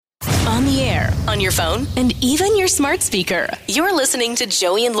On the air, on your phone, and even your smart speaker. You're listening to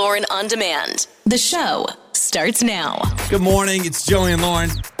Joey and Lauren On Demand. The show starts now. Good morning. It's Joey and Lauren.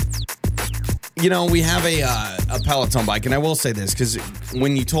 You know, we have a Peloton bike, and I will say this, because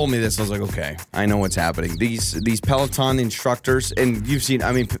when you told me this, I was like, okay, I know what's happening. These Peloton instructors, and you've seen,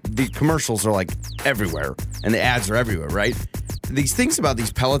 I mean, the commercials are like everywhere, and the ads are everywhere, right? These things about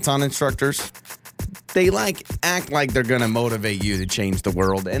these Peloton instructors, they act like they're going to motivate you to change the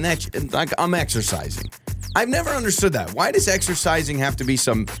world, and that's like, I'm exercising. I've never understood that. Why does exercising have to be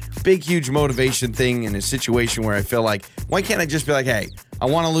some big, huge motivation thing in a situation where I feel like, why can't I just be like, hey, I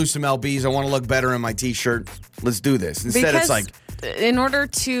want to lose some lbs, I want to look better in my t-shirt, let's do this. Instead, it's like, in order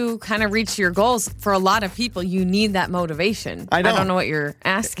to kind of reach your goals, for a lot of people, you need that motivation. I don't know what you're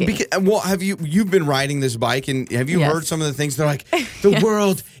asking. Well, have you've been riding this bike, and have you heard some of the things? They're like, the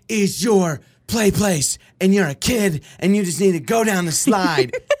world is your place, and you're a kid, and you just need to go down the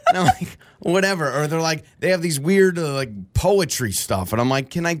slide. And I'm like, whatever. Or they're like, they have these weird poetry stuff, and I'm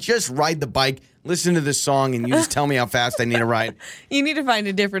like, can I just ride the bike, listen to this song, and you just tell me how fast I need to ride? You need to find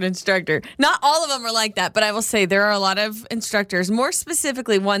a different instructor. Not all of them are like that, but I will say there are a lot of instructors, more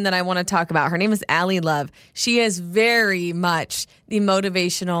specifically one that I want to talk about. Her name is Allie Love. She is very much the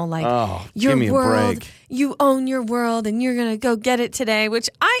motivational, your give me world, a break. You own your world, and you're going to go get it today, which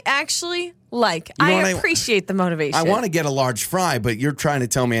I actually like. You know I appreciate the motivation. I want to get a large fry, but you're trying to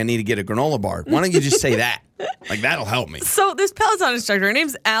tell me I need to get a granola bar. Why don't you just say that? Like, that'll help me. So this Peloton instructor, her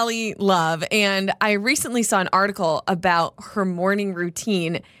name's Allie Love, and I recently saw an article about her morning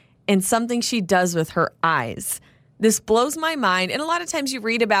routine and something she does with her eyes. This blows my mind. And a lot of times you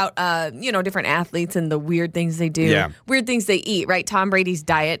read about, different athletes and the weird things they do, weird things they eat, right? Tom Brady's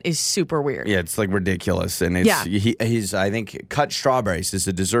diet is super weird. Yeah, it's like ridiculous. And he's, I think, cut strawberries is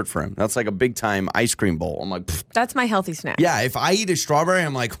a dessert for him. That's like a big time ice cream bowl. I'm like, pfft. That's my healthy snack. Yeah, if I eat a strawberry,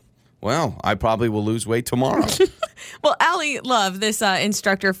 I'm like, well, I probably will lose weight tomorrow. Well, Allie Love, this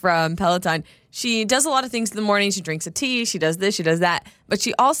instructor from Peloton, she does a lot of things in the morning. She drinks a tea. She does this. She does that. But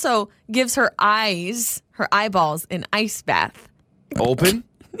she also gives her eyeballs, an ice bath. Open?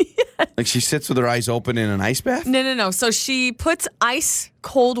 Yes. Like she sits with her eyes open in an ice bath? No. So she puts ice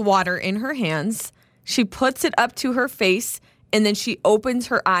cold water in her hands. She puts it up to her face, and then she opens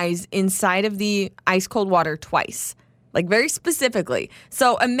her eyes inside of the ice cold water twice. Like, very specifically.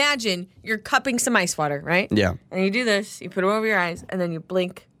 So imagine you're cupping some ice water, right? Yeah. And you do this, you put it over your eyes, and then you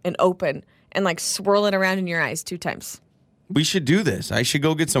blink and open and swirl it around in your eyes 2 times. We should do this. I should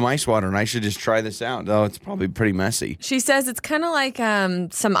go get some ice water, and I should just try this out. Though it's probably pretty messy. She says it's kind of like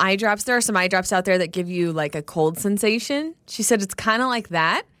some eye drops. There are some eye drops out there that give you a cold sensation. She said it's kind of like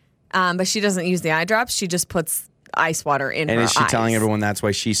that, but she doesn't use the eye drops. She just puts ice water in her eyes. And is she telling everyone that's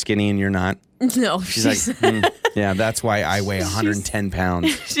why she's skinny and you're not? No. She's like, yeah, that's why I weigh 110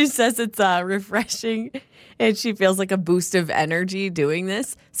 pounds. She says it's refreshing, and she feels like a boost of energy doing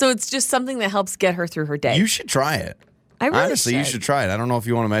this. So it's just something that helps get her through her day. You should try it. Honestly, you should try it. I don't know if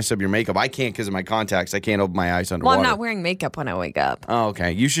you want to mess up your makeup. I can't because of my contacts. I can't open my eyes underwater. Well, I'm not wearing makeup when I wake up. Oh,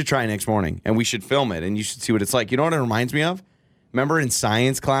 okay. You should try next morning, and we should film it, and you should see what it's like. You know what it reminds me of? Remember in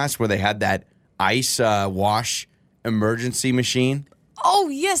science class where they had that ice wash emergency machine? Oh,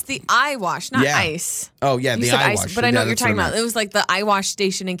 yes, the eye wash, not ice. Oh, yeah, the eye wash. But I know what you're talking about. It was like the eye wash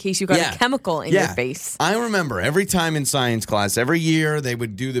station in case you got a chemical in your face. I remember every time in science class, every year, they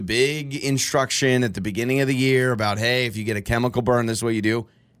would do the big instruction at the beginning of the year about, hey, if you get a chemical burn, this is what you do.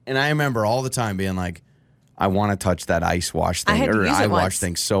 And I remember all the time being like, I want to touch that ice wash thing or eye wash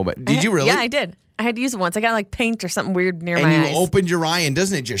thing so bad. Did you really? Yeah, I did. I had to use it once. I got paint or something weird near my eyes. And you opened your eye, and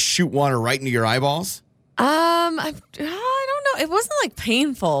doesn't it just shoot water right into your eyeballs? I don't know. It wasn't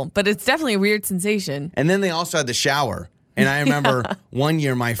painful, but it's definitely a weird sensation. And then they also had the shower. And I remember one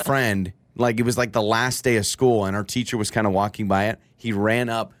year my friend, it was the last day of school, and our teacher was kind of walking by it. He ran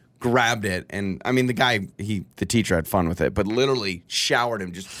up, grabbed it, and I mean the teacher had fun with it, but literally showered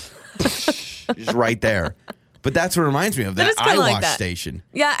him just right there. But that's what reminds me of that eye wash station.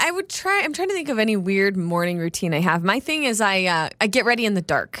 Yeah, I'm trying to think of any weird morning routine I have. My thing is I get ready in the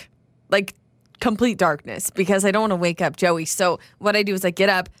dark. Complete darkness, because I don't want to wake up Joey. So what I do is I get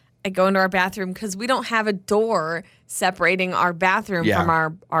up, I go into our bathroom, because we don't have a door separating our bathroom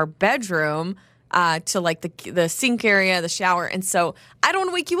from our bedroom to the sink area, the shower. And so I don't want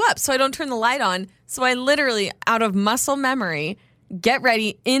to wake you up, so I don't turn the light on. So I literally, out of muscle memory, get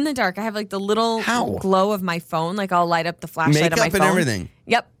ready in the dark. I have the little glow of my phone. I'll light up the flashlight on my phone. Makeup and everything.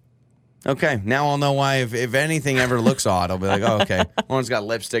 Yep. Okay, now I'll know why if anything ever looks odd, I'll be like, oh, okay. Lauren's got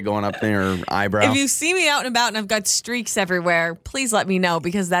lipstick going up in her eyebrow. If you see me out and about and I've got streaks everywhere, please let me know,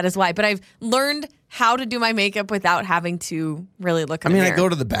 because that is why. But I've learned how to do my makeup without having to really look I in mean, the I mirror. go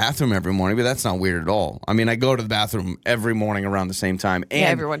to the bathroom every morning, but that's not weird at all. I mean, I go to the bathroom every morning around the same time. And Yeah,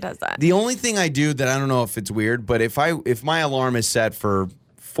 everyone does that. The only thing I do that I don't know if it's weird, but if my alarm is set for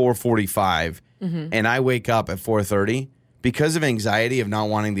 4:45 and I wake up at 4:30, because of anxiety of not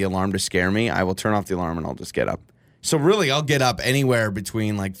wanting the alarm to scare me, I will turn off the alarm and I'll just get up. So really, I'll get up anywhere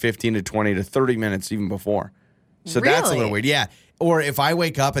between like 15 to 20 to 30 minutes even before. So that's a little Really? weird. Yeah. Or if I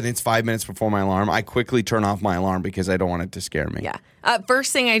wake up and it's 5 minutes before my alarm, I quickly turn off my alarm because I don't want it to scare me. Yeah.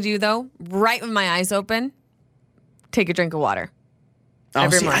 First thing I do, though, right when my eyes open, take a drink of water.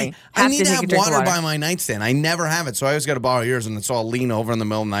 Every see, morning. I need to take a have drink of water by my nightstand. I never have it, so I always got to borrow yours, and so I'll lean over in the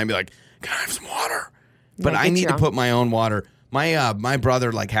middle of the night and be like, "Can I have some water?" But I get need your to own. put my own water. My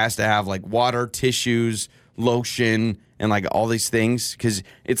brother like has to have like water, tissues, lotion, and like all these things because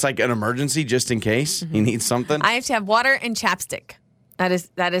it's like an emergency just in case he needs something. I have to have water and chapstick.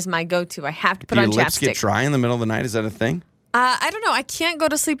 That is my go-to. I have to put Do on your lips chapstick. get dry in the middle of the night? Is that a thing? I don't know. I can't go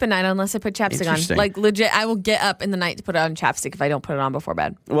to sleep at night unless I put chapstick on. Interesting. Like legit, I will get up in the night to put on chapstick if I don't put it on before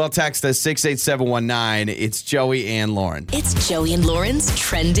bed. Well, text us 68719. It's Joey and Lauren. It's Joey and Lauren's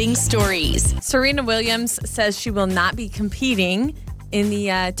trending stories. Serena Williams says she will not be competing in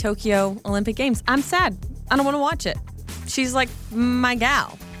the Tokyo Olympic Games. I'm sad. I don't want to watch it. She's like my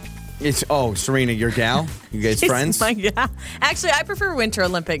gal. It's Serena, your gal. You guys She's friends? my gal. Actually, I prefer Winter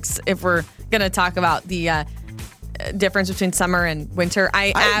Olympics if we're going to talk about the difference between summer and winter.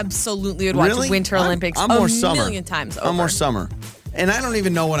 I absolutely would watch Really? Winter Olympics I'm more a summer. million times over. I'm more summer. And I don't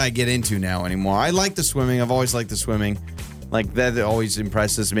even know what I get into now anymore. I like the swimming. I've always liked the swimming. Like, that always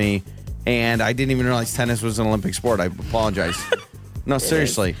impresses me. And I didn't even realize tennis was an Olympic sport. I apologize. No,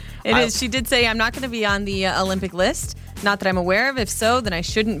 seriously. It is. She did say, I'm not going to be on the Olympic list. Not that I'm aware of. If so, then I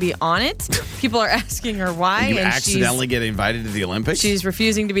shouldn't be on it. People are asking her why. You and accidentally get invited to the Olympics? She's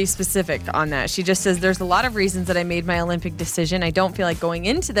refusing to be specific on that. She just says, there's a lot of reasons that I made my Olympic decision. I don't feel like going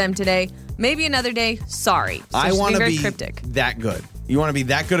into them today. Maybe another day. Sorry. So I she's want being to very be cryptic. that good. You want to be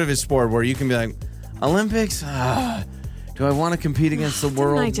that good of a sport where you can be like, Olympics? Do I want to compete against the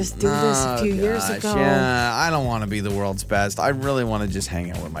world? I just do this a few years ago? Yeah, I don't want to be the world's best. I really want to just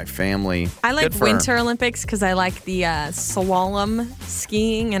hang out with my family. I like Good for her. Winter Olympics because I like the slalom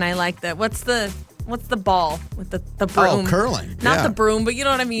skiing and I like the what's the ball with the broom? Oh, curling. Not Yeah. the broom, but you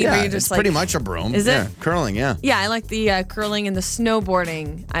know what I mean. Yeah, where you're just it's like, pretty much a broom. Is it? Yeah, curling, yeah. Yeah, I like the curling and the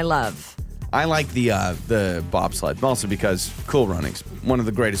snowboarding. I love. I like the bobsled, also because Cool Runnings, one of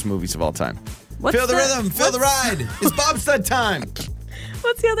the greatest movies of all time. What's Feel the the- rhythm, feel the ride. It's bobsled time.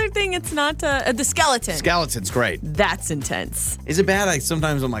 What's the other thing? It's not the skeleton. Skeleton's great. That's intense. Is it bad?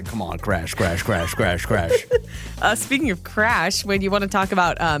 Sometimes I'm like, come on, crash, crash, crash, crash, crash. Speaking of crash, when you want to talk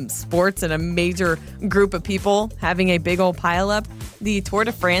about sports and a major group of people having a big old pileup, the Tour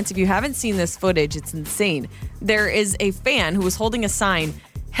de France, if you haven't seen this footage, it's insane. There is a fan who was holding a sign,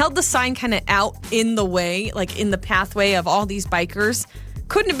 held the sign kind of out in the way, like in the pathway of all these bikers.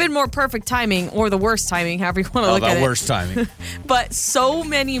 Couldn't have been more perfect timing or the worst timing, however you want to look at it. Worst timing. But so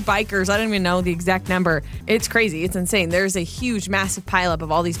many bikers, I don't even know the exact number. It's crazy. It's insane. There's a huge, massive pileup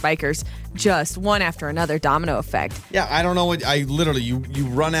of all these bikers, just one after another, domino effect. Yeah, I don't know what you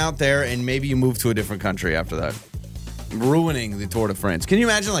run out there and maybe you move to a different country after that. Ruining the Tour de France. Can you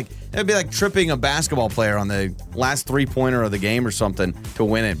imagine it'd be like tripping a basketball player on the last 3-pointer of the game or something to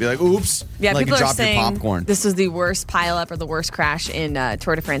win it. Be like, oops. Yeah, like people you are dropped your saying popcorn. this is the worst pileup or the worst crash in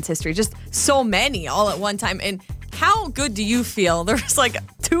Tour de France history. Just so many all at one time. And how good do you feel? There was like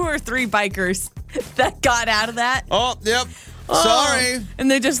 2 or 3 bikers that got out of that. Oh, yep. Oh. Sorry.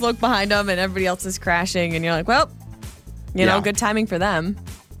 And they just look behind them and everybody else is crashing. And you're like, well, you know, Yeah. good timing for them.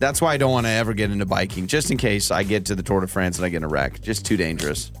 That's why I don't want to ever get into biking, just in case I get to the Tour de France and I get in a wreck. Just too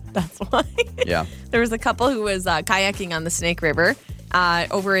dangerous. That's why. Yeah. There was a couple who was kayaking on the Snake River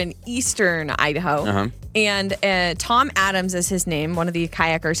over in eastern Idaho. Uh-huh. And Tom Adams is his name, one of the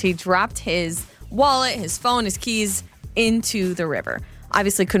kayakers. He dropped his wallet, his phone, his keys into the river.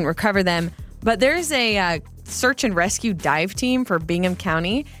 Obviously couldn't recover them. But there's a search and rescue dive team for Bingham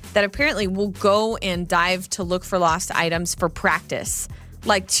County that apparently will go and dive to look for lost items for practice.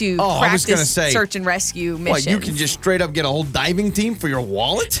 Like to I was gonna practice say, search and rescue What, missions. you can just straight up get a whole diving team for your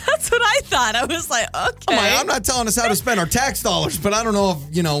wallet? That's what I thought. I was like, okay. I'm not telling us how to spend our tax dollars, but I don't know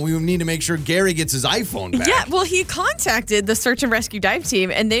if, we need to make sure Gary gets his iPhone back. Yeah, well, he contacted the search and rescue dive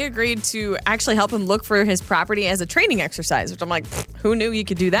team, and they agreed to actually help him look for his property as a training exercise, which I'm like, who knew you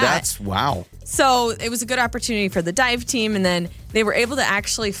could do that? Wow. So it was a good opportunity for the dive team, and then they were able to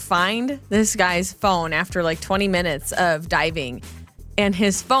actually find this guy's phone after like 20 minutes of diving. And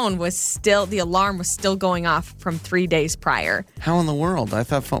his phone the alarm was still going off from 3 days prior. How in the world? I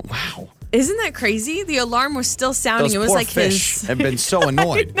thought, wow. Isn't that crazy? The alarm was still sounding. Those It was poor like fish his. have been so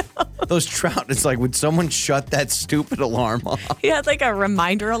annoyed. Those trout, it's like, would someone shut that stupid alarm off? He had like a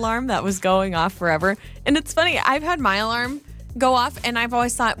reminder alarm that was going off forever. And it's funny, I've had my alarm go off, and I've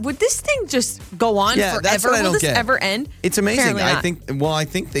always thought, would this thing just go on forever? That's what I Will don't this get. ever end? It's amazing. Apparently not. I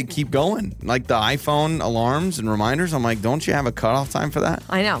think they keep going. Like the iPhone alarms and reminders. I'm like, don't you have a cutoff time for that?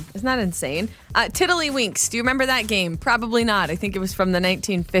 I know. Isn't that insane? Tiddlywinks. Do you remember that game? Probably not. I think it was from the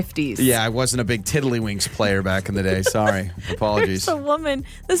 1950s. Yeah, I wasn't a big Tiddlywinks player back in the day. Sorry. Apologies. There's a woman,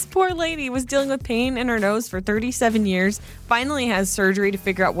 this poor lady was dealing with pain in her nose for 37 years, finally has surgery to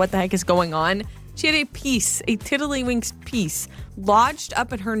figure out what the heck is going on. She had a Tiddlywinks piece, lodged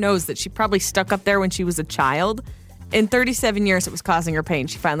up in her nose that she probably stuck up there when she was a child. In 37 years, it was causing her pain.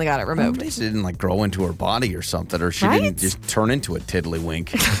 She finally got it removed. At least it didn't like grow into her body or something, or she Right? didn't just turn into a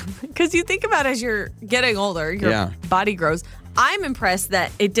tiddlywink. Because you think about as you're getting older, your body grows. I'm impressed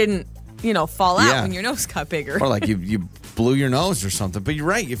that it didn't, fall out when your nose got bigger. Or like you blew your nose or something. But you're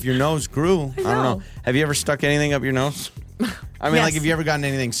right. If your nose grew, I don't know. Have you ever stuck anything up your nose? I mean, Yes. have you ever gotten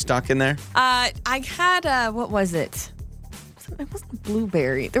anything stuck in there? I had, what was it? It wasn't a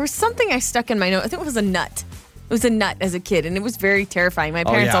blueberry. There was something I stuck in my nose. I think it was a nut. It was a nut as a kid, and it was very terrifying. My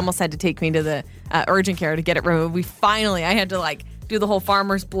parents almost had to take me to the urgent care to get it removed. I had to do the whole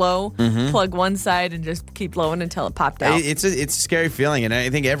farmer's blow, plug one side, and just keep blowing until it popped out. It's a scary feeling, and I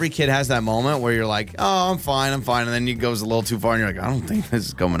think every kid has that moment where you're like, "Oh, I'm fine," and then it goes a little too far, and you're like, "I don't think this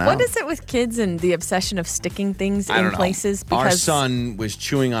is coming out." What is it with kids and the obsession of sticking things I in don't know. places? Our son was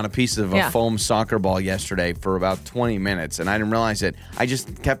chewing on a piece of a foam soccer ball yesterday for about 20 minutes, and I didn't realize it. I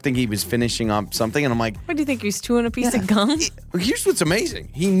just kept thinking he was finishing up something, and I'm like, What do you think? He was chewing a piece of gum? here's what's amazing.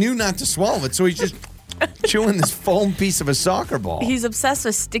 He knew not to swallow it, so he's just chewing this foam piece of a soccer ball. He's obsessed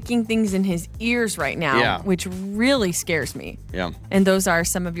with sticking things in his ears right now, which really scares me. Yeah. And those are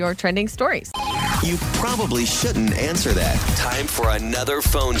some of your trending stories. You probably shouldn't answer that. Time for another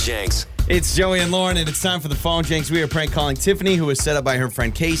phone janks. It's Joey and Lauren, and it's time for the phone janks. We are prank calling Tiffany, who was set up by her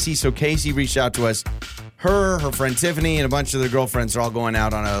friend Casey. So Casey reached out to us. Her friend Tiffany, and a bunch of their girlfriends are all going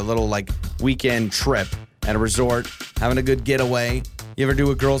out on a little weekend trip at a resort, having a good getaway. You ever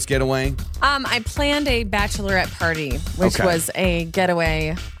do a girls' getaway? I planned a bachelorette party, which was a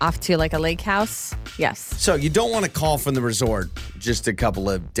getaway off to a lake house. Yes. So you don't want to call from the resort just a couple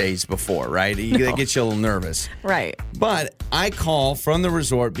of days before, right? That gets you a little nervous. Right. But I call from the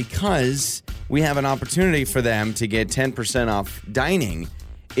resort because we have an opportunity for them to get 10% off dining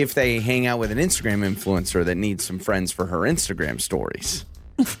if they hang out with an Instagram influencer that needs some friends for her Instagram stories.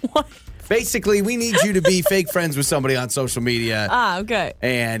 What? Basically, we need you to be fake friends with somebody on social media. Okay.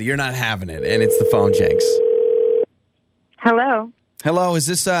 And you're not having it. And it's the phone janks. Hello. Hello, is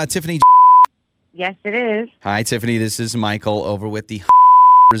this Tiffany? Yes, it is. Hi, Tiffany. This is Michael over with the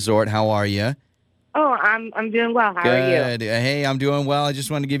resort. How are you? Oh, I'm doing well. How are you? Good. Hey, I'm doing well. I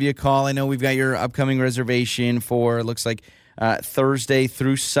just wanted to give you a call. I know we've got your upcoming reservation for, it looks like, Thursday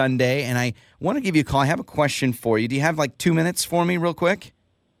through Sunday. And I want to give you a call. I have a question for you. Do you have 2 minutes for me real quick?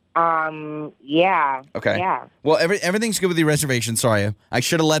 Yeah. Okay. Yeah. Well, everything's good with your reservation. Sorry, I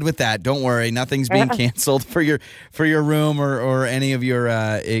should have led with that. Don't worry, nothing's being canceled for your room or any of your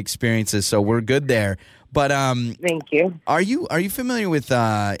experiences. So we're good there. But Thank you. are you familiar with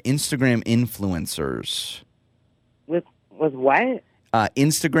Instagram influencers? With what?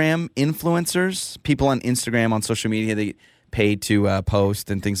 Instagram influencers, people on Instagram on social media that get paid to post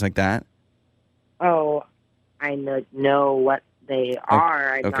and things like that. Oh, I know what they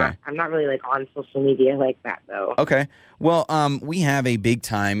are. I'm not really on social media like that though. Okay. Well, we have a big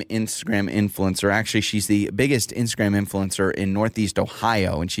time Instagram influencer. Actually, she's the biggest Instagram influencer in Northeast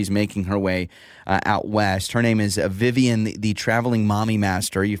Ohio, and she's making her way out west. Her name is Vivian, the Traveling Mommy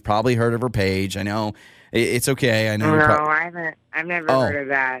Master. You've probably heard of her page. I know it's okay. I know. No, I haven't. I've never heard of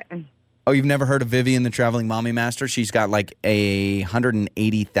that. Oh, you've never heard of Vivian, the Traveling Mommy Master? She's got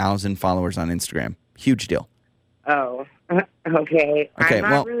 180,000 followers on Instagram. Huge deal. Oh, okay. I'm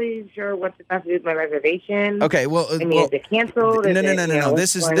not really sure what's supposed to do with my reservation. Okay, well, is it canceled? No.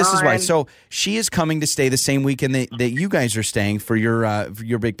 This is why. So she is coming to stay the same weekend that you guys are staying for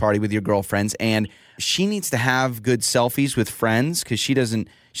your big party with your girlfriends, and she needs to have good selfies with friends because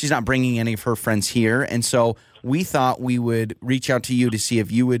she's not bringing any of her friends here, and so we thought we would reach out to you to see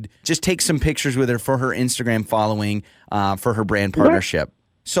if you would just take some pictures with her for her Instagram following for her brand partnership.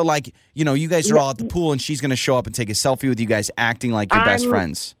 So, you guys are all at the pool, and she's going to show up and take a selfie with you guys, acting like your best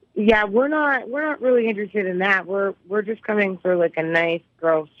friends. Yeah, we're not really interested in that. We're just coming for a nice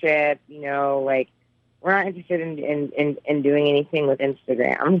girls trip, we're not interested in doing anything with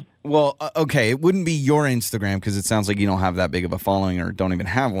Instagram. Well, okay, it wouldn't be your Instagram because it sounds like you don't have that big of a following or don't even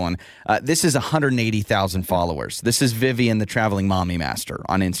have one. This is 180,000 followers. This is Vivian, the traveling mommy master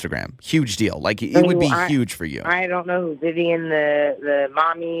on Instagram. Huge deal. Like, it would be huge for you. I don't know who Vivian, the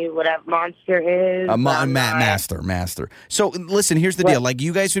mommy, whatever monster is. Master. So, listen, here's the deal. Like,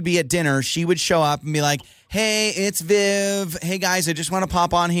 you guys would be at dinner. She would show up and be like, hey, it's Viv. Hey, guys, I just want to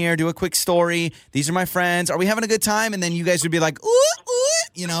pop on here, do a quick story. These are my friends. Are we having a good time? And then you guys would be like,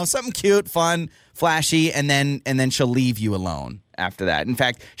 ooh, something cute, fun, flashy, and then she'll leave you alone after that. In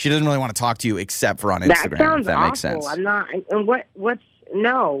fact, she doesn't really want to talk to you except for on Instagram, that sounds if that awful. makes sense. I'm not. And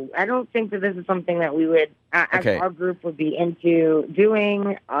no, I don't think that this is something that we would, as our group would be into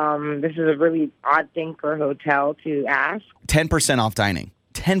doing. This is a really odd thing for a hotel to ask. 10% off dining,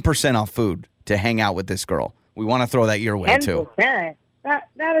 10% off food to hang out with this girl. We want to throw that your way, 10%? too. That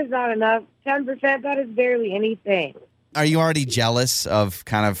is not enough. 10%, that is barely anything. Are you already jealous of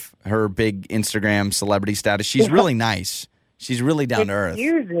kind of her big Instagram celebrity status? She's really nice. She's really down to earth.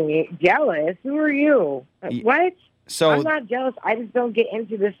 Excuse me, jealous? Who are you? What? So I'm not jealous. I just don't get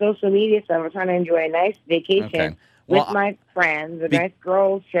into the social media stuff. I'm trying to enjoy a nice vacation with my friends, a nice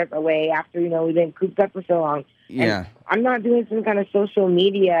girls trip away after, we've been cooped up for so long. Yeah. And I'm not doing some kind of social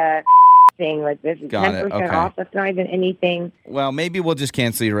media thing like this. 10% off. That's not even anything. Well, maybe we'll just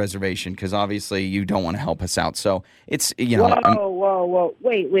cancel your reservation because obviously you don't want to help us out. So it's, Whoa.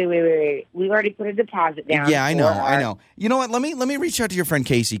 Wait. We already put a deposit down. Yeah, I know. You know what? Let me reach out to your friend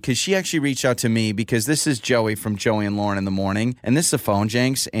Casey because she actually reached out to me because this is Joey from Joey and Lauren in the Morning. And this is a phone,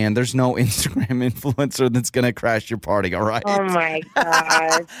 Jenks, and there's no Instagram influencer that's going to crash your party, all right? Oh, my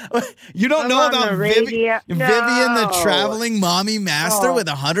God. You don't know about Vivian, the traveling mommy master with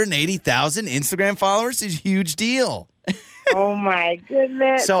 180,000 Instagram followers? Is a huge deal. Oh, my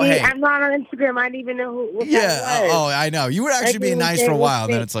goodness. So, See, hey. I'm not on Instagram. I didn't even know what that was. Oh, I know. You were actually being nice for a while.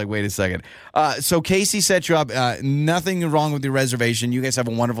 Then it's like, wait a second. So Casey set you up. Nothing wrong with your reservation. You guys have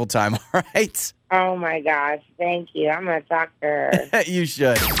a wonderful time, all right? Oh, my gosh. Thank you. I'm going to talk to her. You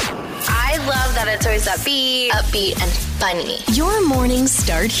should. I love that it's always upbeat, and funny. Your mornings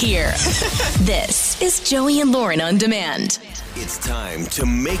start here. This is Joey and Lauren on Demand. It's time to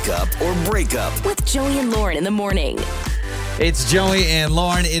make up or break up with Joey and Lauren in the morning. It's Joey and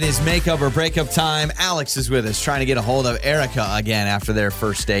Lauren. It is makeup or breakup time. Alex is with us trying to get a hold of Erica again after their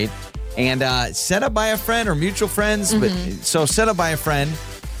first date. And set up by a friend or mutual friends. But so set up by a friend.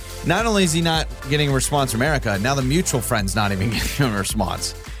 Not only is he not getting a response from Erica, now the mutual friend's not even getting a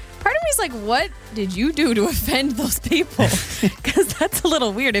response. Part of me is like, what did you do to offend those people? Because that's a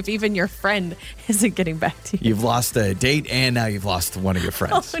little weird if even your friend isn't getting back to you. You've lost a date and now you've lost one of your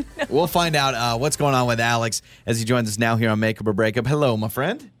friends. Oh, no. We'll find out what's going on with Alex as he joins us now here on Makeup or Breakup. Hello, my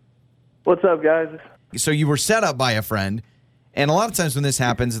friend. What's up, guys? So you were set up by a friend, and a lot of times when this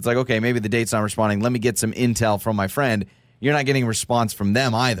happens, it's like, okay, maybe the date's not responding. Let me get some intel from my friend. You're not getting a response from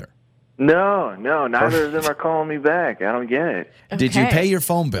them either. No, neither of them are calling me back. I don't get it. Okay. Did you pay your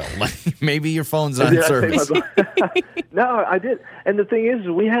phone bill? Maybe your phone's on service. No, I did. And the thing is,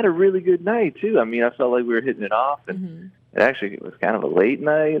 we had a really good night, too. I mean, I felt like we were hitting it off, and it was kind of a late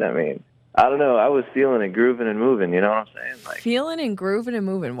night. I mean, I don't know. I was feeling it, grooving and moving. You know what I'm saying? Like, feeling and grooving and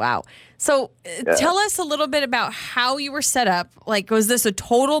moving. Wow. So tell us a little bit about how you were set up. Like, was this a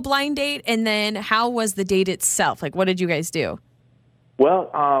total blind date? And then how was the date itself? Like, what did you guys do?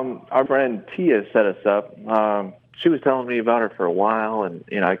 Well, our friend Tia set us up. She was telling me about her for a while, and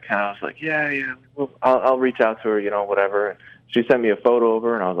I kind of was like, yeah, I'll reach out to her, whatever. And she sent me a photo of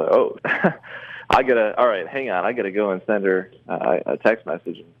her, and I was like, oh, all right, hang on, I gotta go and send her a text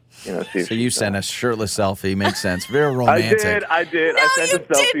message, and see if so you sent a shirtless selfie. Makes sense. Very romantic. I did. No, I sent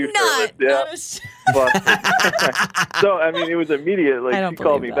a selfie did not. shirtless. Yeah. So I mean, it was immediate. Like, she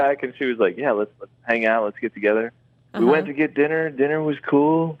called me back, and she was like, yeah, let's hang out, let's get together. We went to get dinner. Dinner was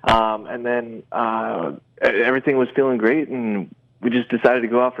cool. And then everything was feeling great, and we just decided to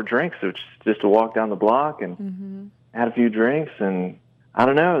go out for drinks, which is just to walk down the block and had a few drinks. And I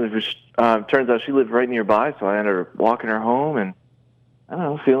don't know. It was, turns out she lived right nearby, so I ended up walking her home, and I don't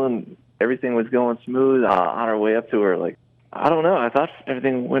know, feeling everything was going smooth on our way up to her. Like, I don't know. I thought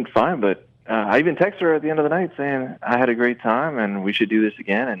everything went fine, but I even texted her at the end of the night saying I had a great time and we should do this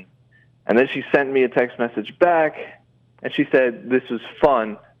again. And then she sent me a text message back. And she said, this was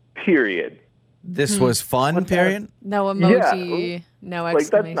fun, period. This was fun, period? No emoji, no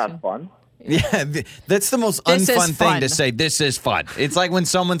exclamation. Like, that's not fun. Yeah, that's the most unfun thing to say, this is fun. It's like when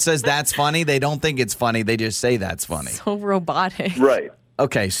someone says that's funny, they don't think it's funny. They just say that's funny. So robotic. Right.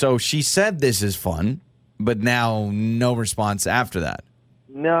 Okay, so she said this is fun, but now no response after that.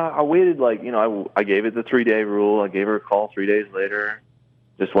 No, I waited I gave it the 3-day rule. I gave her a call 3 days later.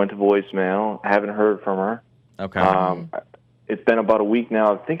 Just went to voicemail. I haven't heard from her. Okay. It's been about a week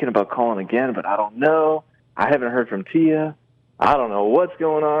now. I'm thinking about calling again, but I don't know. I haven't heard from Tia. I don't know what's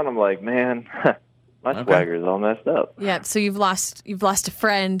going on. I'm like, man, my swagger's all messed up. Yeah, so you've lost a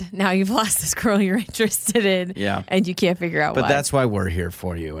friend. Now you've lost this girl you're interested in. Yeah. And you can't figure out why. But that's why we're here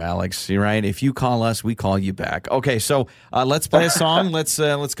for you, Alex. You're right. If you call us, we call you back. Okay, so let's play a song. Let's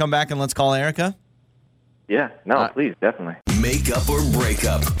come back and let's call Erica. Yeah, please, definitely. Make Up or Break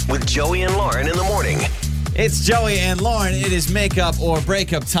Up with Joey and Lauren in the morning. It's Joey and Lauren. It is makeup or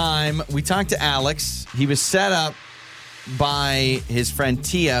breakup time. We talked to Alex. He was set up by his friend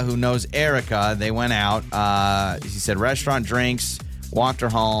Tia, who knows Erica. They went out. He said restaurant drinks, walked her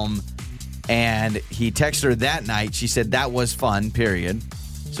home, and he texted her that night. She said that was fun, period.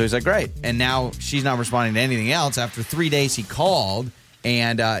 So he's like, great. And now she's not responding to anything else. After 3 days, he called,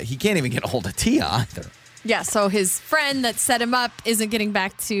 and he can't even get a hold of Tia either. Yeah, so his friend that set him up isn't getting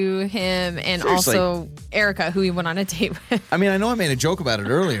back to him, and Seriously. also Erica, who he went on a date with. I mean, I know I made a joke about it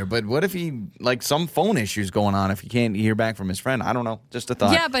earlier, but what if he, some phone issues going on if he can't hear back from his friend? I don't know. Just a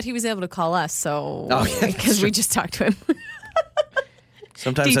thought. Yeah, but he was able to call us, so because we just talked to him.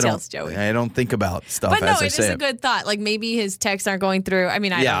 Sometimes Details, Joey. I don't think about stuff But no, as I it say is a good thought. Like maybe his texts aren't going through. I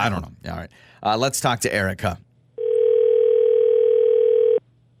mean, I don't know. All right. Let's talk to Erica.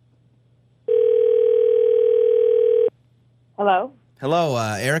 Hello? Hello,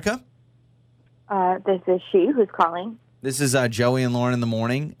 Erica. This is she who's calling. This is Joey and Lauren in the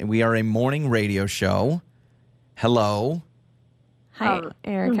morning, and we are a morning radio show. Hello. Hi,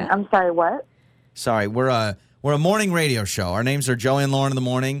 Erica. I'm sorry, what? Sorry, we're a morning radio show. Our names are Joey and Lauren in the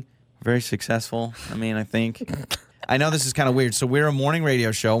morning. Very successful. I mean, I think. I know this is kind of weird. So we're a morning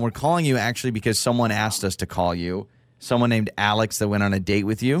radio show, and we're calling you actually because someone asked us to call you. Someone named Alex that went on a date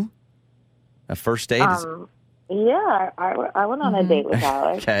with you. A first date. Yeah, I went on a date with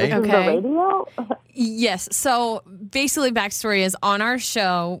Alex. Okay. This is the radio? Yes. So basically, backstory is on our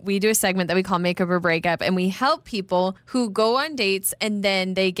show, we do a segment that we call Makeup or Breakup, and we help people who go on dates and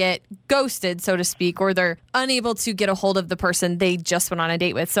then they get ghosted, so to speak, or they're unable to get a hold of the person they just went on a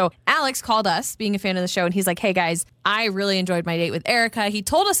date with. So Alex called us, being a fan of the show, and he's like, hey, guys, I really enjoyed my date with Erica. He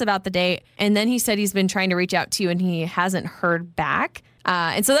told us about the date, and then he said he's been trying to reach out to you, and he hasn't heard back.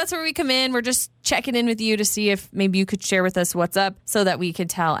 And so that's where we come in. We're just checking in with you to see if maybe you could share with us what's up so that we could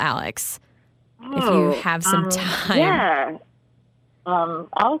tell Alex if you have some time. Yeah.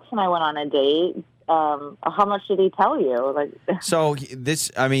 Alex and I went on a date. How much did he tell you? So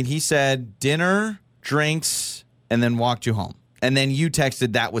he said dinner, drinks, and then walked you home. And then you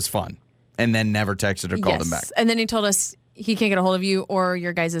texted that was fun. And then never texted or called him back. And then he told us he can't get a hold of you or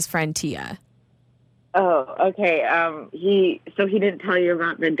your guys' friend Tia. Oh, okay. He didn't tell you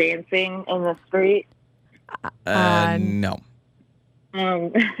about the dancing in the street? No.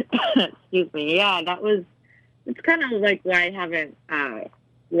 Excuse me. Yeah, it's kind of like why I haven't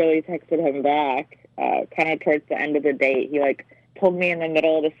really texted him back. Kind of towards the end of the date, he pulled me in the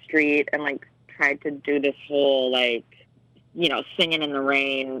middle of the street and tried to do this whole singing in the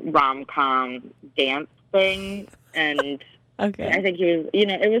rain rom-com dance thing, and okay. I think he was,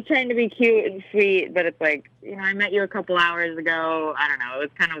 it was trying to be cute and sweet, but it's I met you a couple hours ago. I don't know. It was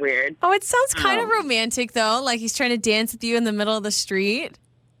kind of weird. Oh, it sounds kind of romantic, though. Like he's trying to dance with you in the middle of the street.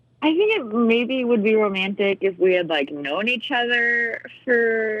 I think it maybe would be romantic if we had, known each other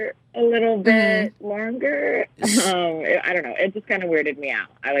for a little bit longer. I don't know. It just kind of weirded me out.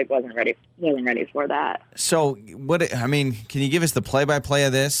 I, wasn't ready for that. So, can you give us the play-by-play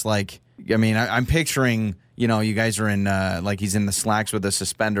of this? I'm picturing... you guys are in, he's in the slacks with the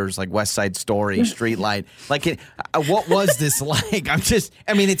suspenders, West Side Story, street light. What was this like?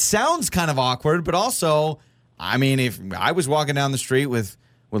 It sounds kind of awkward, but also, if I was walking down the street with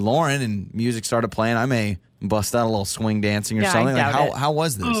Lauren and music started playing, I may bust out a little swing dancing or something. How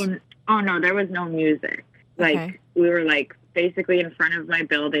was this? Oh, no, there was no music. We were, basically in front of my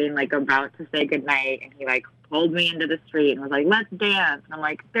building, about to say goodnight, and he, pulled me into the street and was like, let's dance. And I'm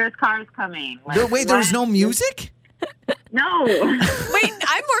like, there's cars coming. Wait, there was no music? No. Wait,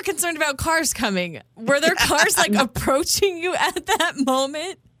 I'm more concerned about cars coming. Were there cars, approaching you at that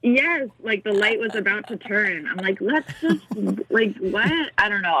moment? Yes, the light was about to turn. I'm like, let's just, what? I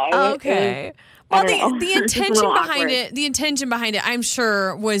don't know. Okay. Well, the intention behind it, I'm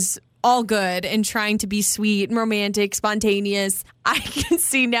sure, was all good and trying to be sweet and romantic, spontaneous. I can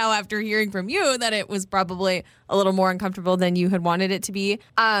see now after hearing from you that it was probably a little more uncomfortable than you had wanted it to be.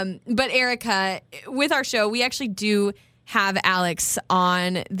 But Erica, with our show, we actually do have Alex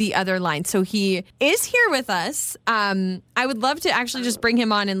on the other line. So he is here with us. I would love to actually just bring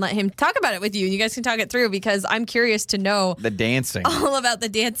him on and let him talk about it with you. You guys can talk it through because I'm curious to know The dancing. all about the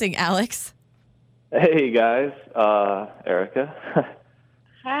dancing, Alex. Hey guys, Erica.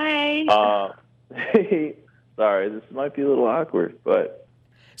 Hi. Hey, sorry, this might be a little awkward, but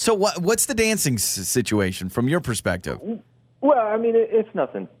So what's the dancing situation from your perspective? well, I mean, it's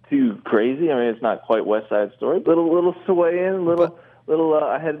nothing too crazy. I mean, it's not quite West Side Story. Little sway in, little.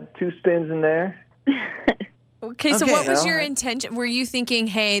 I had 2 spins in there. Okay, so what was your intention? Were you thinking,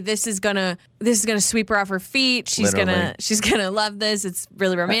 "Hey, this is gonna sweep her off her feet. She's gonna love this. It's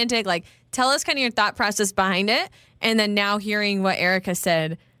really romantic." Like, tell us kind of your thought process behind it, and then now hearing what Erica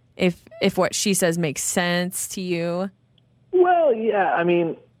said, if what she says makes sense to you. Well, yeah. I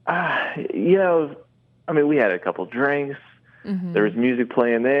mean, we had a couple drinks. Mm-hmm. There was music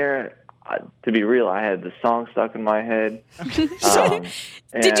playing there. To be real, I had the song stuck in my head. Did you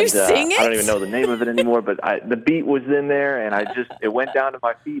sing it? I don't even know the name of it anymore, but the beat was in there, and it went down to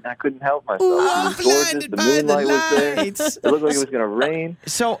my feet, and I couldn't help myself. Oh, it was gorgeous. The moonlight was there. It looked like it was going to rain.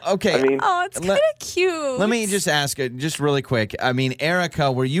 So, okay. I mean, It's kind of cute. Let me just ask just really quick. I mean,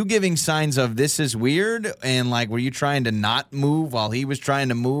 Erica, were you giving signs of this is weird? And, like, were you trying to not move while he was trying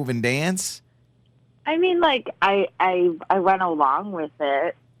to move and dance? I mean, like, I went along with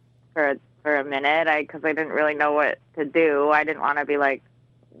it for a minute because I didn't really know what to do. I didn't want to be like,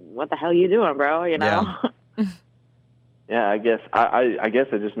 what the hell are you doing, bro? You know? Yeah, I guess I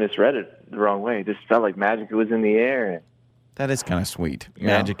just misread it the wrong way. It just felt like magic was in the air. That is kind of sweet.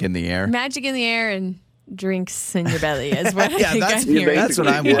 Magic in the air. Magic in the air and drinks in your belly is what Yeah, I think that's- I'm hearing. That's what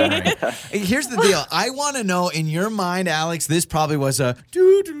I'm Yeah. wondering. Here's the deal. I want to know, in your mind, Alex, this probably was a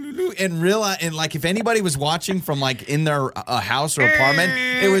doo-doo-doo-doo, and like if anybody was watching from like in their house or apartment,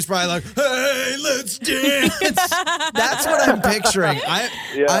 it was probably like, hey, let's dance. That's what I'm picturing.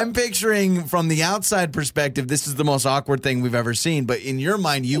 I'm picturing from the outside perspective, this is the most awkward thing we've ever seen. But in your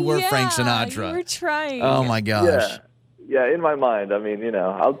mind, you were Frank Sinatra. You were trying. Oh my gosh. Yeah, in my mind. I mean,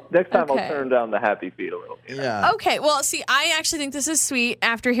 next time Okay. I'll turn down the happy feet a little. Yeah. Okay, well, see, I actually think this is sweet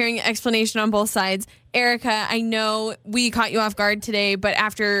after hearing an explanation on both sides. Erica, I know we caught you off guard today, but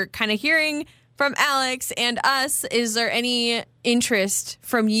after kind of hearing from Alex and us, is there any interest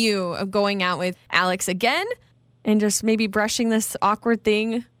from you of going out with Alex again and just maybe brushing this awkward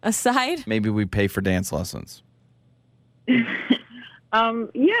thing aside? Maybe we pay for dance lessons.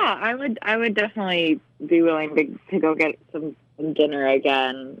 Yeah, I would definitely be willing to go get some dinner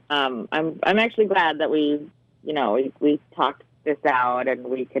again. I'm actually glad that we talked this out and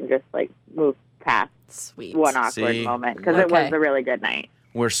we can just like move past Sweet. one awkward moment because it was a really good night.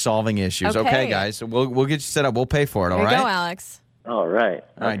 We're solving issues. Okay. Okay, guys. We'll get you set up. We'll pay for it, all There you right? go, Alex. All right.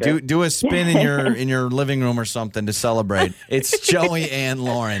 All right, Okay. do a spin in your living room or something to celebrate. It's Joey and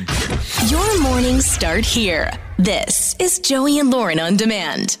Lauren. Your mornings start here. This is Joey and Lauren on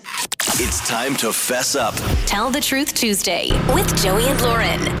demand. It's time to fess up. Tell the Truth Tuesday with Joey and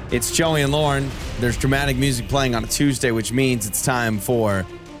Lauren. It's Joey and Lauren. There's dramatic music playing on a Tuesday, which means it's time for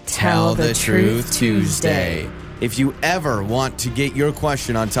Tell the Truth Tuesday. If you ever want to get your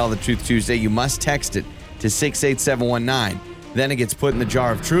question on Tell the Truth Tuesday, you must text it to 68719. Then it gets put in the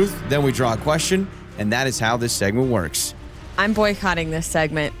jar of truth. Then we draw a question, and that is how this segment works. I'm boycotting this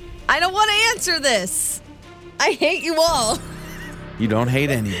segment. I don't want to answer this. I hate you all. You don't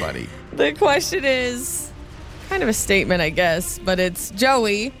hate anybody. The question is kind of a statement, I guess, but it's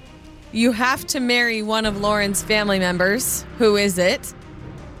Joey, you have to marry one of Lauren's family members. Who is it?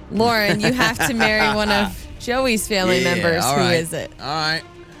 Lauren, you have to marry one of Joey's family members. all Who right. is it? All right.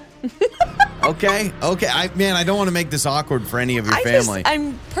 Okay. I don't want to make this awkward for any of your family.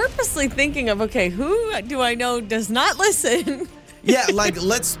 I'm purposely thinking of, okay, who do I know does not listen? Yeah, like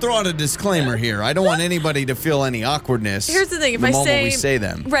let's throw out a disclaimer here. I don't want anybody to feel any awkwardness. Here's the thing: if the I moment say, we say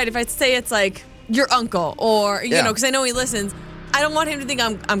them, right? If I say it's like your uncle, or you Yeah. know, because I know he listens, I don't want him to think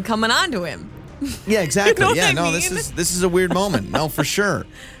I'm coming on to him. yeah, exactly. You know what yeah, I no, mean? this is a weird moment. No, for sure.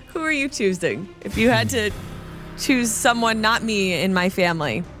 Who are you choosing? If you had to choose someone, not me, in my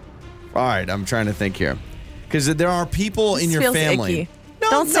family. All right, I'm trying to think here, because there are people in This your feels family. icky. No,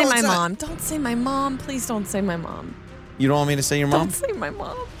 Don't say no, my it's not. mom. Don't say my mom. Please don't say my mom. You don't want me to say your mom? Don't say my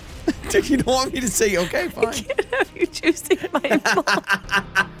mom. You don't want me to say okay, I fine. can't have you choosing my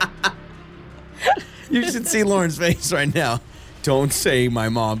mom. You should see Lauren's face right now. Don't say my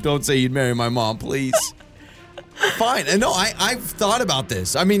mom. Don't say you'd marry my mom, please. Fine. And no, I've thought about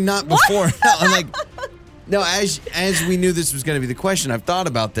this. I mean, not before. No, I'm like, no, as we knew this was going to be the question, I've thought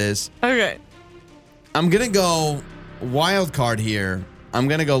about this. Okay. I'm going to go wild card here. I'm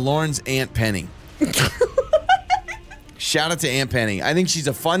going to go Lauren's Aunt Penny. Shout out to Aunt Penny. I think she's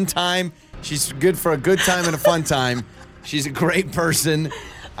a fun time. She's good for a good time and a fun time. She's a great person.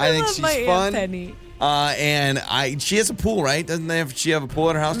 I think love she's my fun. Aunt Penny. And she has a pool, right? Doesn't she have a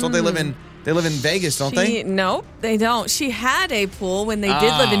pool at her house? Don't they live in Vegas, don't they? No, they don't. She had a pool when they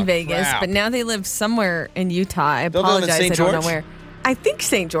did live in Vegas, crap. but now they live somewhere in Utah. I Don't they live in apologize. St. I don't know George? where. I think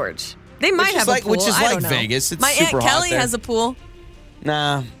St. George. They might have a pool. Which is I like don't know. Vegas. It's My super Aunt hot Kelly there. has a pool.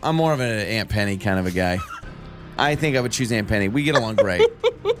 Nah, I'm more of an Aunt Penny kind of a guy. I think I would choose Aunt Penny. We get along great.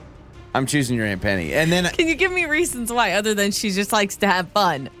 I'm choosing your Aunt Penny. And then Can you give me reasons why, other than she just likes to have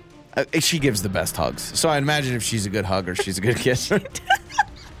fun? she gives the best hugs. So I imagine if she's a good hugger, she's a good kisser.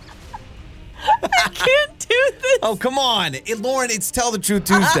 I can't do this. Oh, come on. Lauren, it's Tell the Truth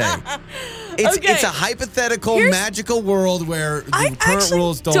Tuesday. It's a hypothetical, magical world where the current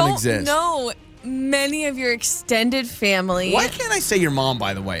rules don't exist. know many of your extended family. Why can't I say your mom,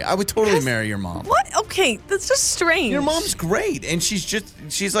 by the way? I would totally marry your mom. What? Okay, that's just strange. Your mom's great, and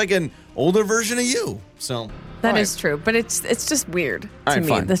she's like an older version of you. So That is true, but it's just weird All to right, me.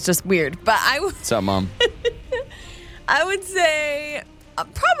 fine. That's just weird. But What's up, Mom? I would say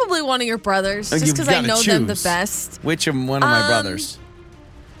probably one of your brothers, just You've because I gotta know them the choose. best. Which of one of my brothers?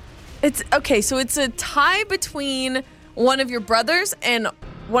 It's okay. So it's a tie between one of your brothers and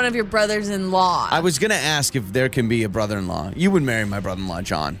one of your brothers-in-law. I was going to ask if there can be a brother-in-law. You would marry my brother-in-law,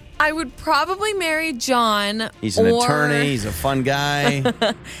 John. I would probably marry John. He's an attorney. He's a fun guy.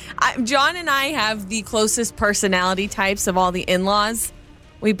 John and I have the closest personality types of all the in-laws.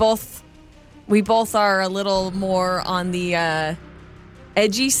 We both are a little more on the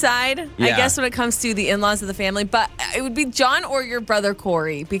edgy side, I Yeah. guess, when it comes to the in-laws of the family. But it would be John or your brother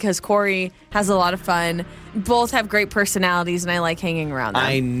Corey, because Corey has a lot of fun. Both have great personalities, and I like hanging around them.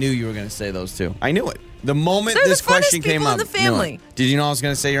 I knew you were going to say those two. I knew it. The moment They're this the funnest question came people up. in the family. knew it. Did you know I was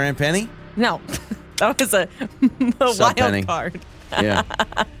going to say your Aunt Penny? No, that was a Sup, Penny? wild card. Yeah.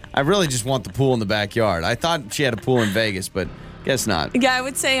 I really just want the pool in the backyard. I thought she had a pool in Vegas, but guess not. Yeah, I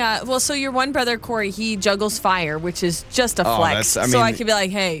would say, so your one brother, Corey, he juggles fire, which is just a flex. that's- so I could be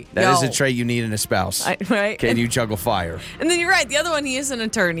like, hey, That is yo. a trait you need in a spouse. Right? Can you juggle fire? And then you're right. The other one, he is an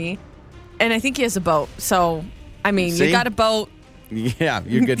attorney, and I think he has a boat. So, I mean, See? you got a boat. Yeah,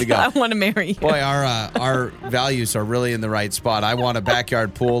 you're good to go. I want to marry you. Boy, our values are really in the right spot. I want a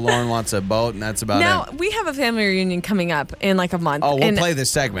backyard pool. Lauren wants a boat, and that's about Now, it. we have a family reunion coming up in like a month. Oh, we'll and play this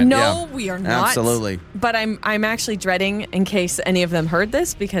segment. No, yeah. we are not. Absolutely. But I'm actually dreading in case any of them heard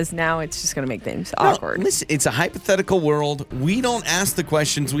this, because now it's just going to make things No, awkward. listen, it's a hypothetical world. We don't ask the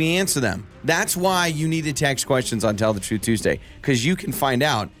questions, we answer them. That's why you need to text questions on Tell the Truth Tuesday, because you can find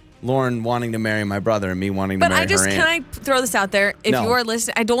out Lauren wanting to marry my brother and me wanting to But marry I just, her can aunt. I throw this out there? If No. you are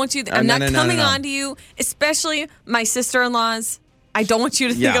listening, I don't want you, I'm no, not no, no, coming no, no. on to you, especially my sister-in-laws. I don't want you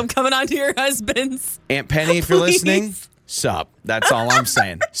to think Yeah. I'm coming on to your husbands. Aunt Penny, if you're Please. listening, sup. That's all I'm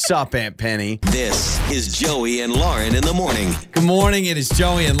saying. Sup, Aunt Penny. This is Joey and Lauren in the morning. Good morning. It is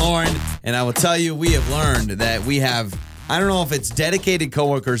Joey and Lauren. And I will tell you, we have learned that we have, I don't know if it's dedicated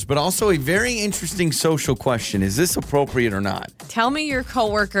coworkers, but also a very interesting social question. Is this appropriate or not? Tell me your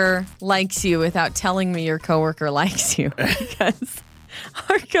coworker likes you without telling me your coworker likes you. Because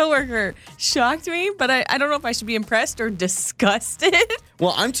our coworker shocked me, but I don't know if I should be impressed or disgusted.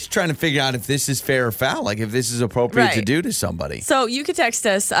 Well, I'm just trying to figure out if this is fair or foul, like if this is appropriate to Right. do to somebody. So you could text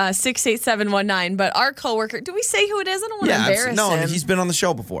us 68719, but our coworker, do we say who it is? I don't want to embarrass no, him. he's been on the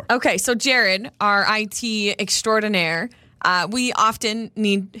show before. Okay, so Jared, our IT extraordinaire, we often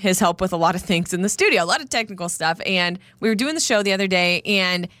need his help with a lot of things in the studio, a lot of technical stuff. And we were doing the show the other day,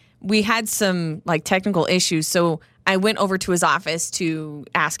 and we had some like technical issues. So I went over to his office to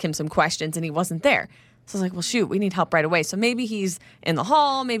ask him some questions, and he wasn't there. So I was like, well, shoot, we need help right away. So maybe he's in the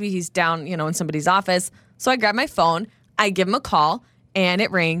hall, maybe he's down, in somebody's office. So I grab my phone, I give him a call, and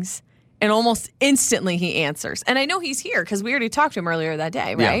it rings. And almost instantly he answers. And I know he's here because we already talked to him earlier that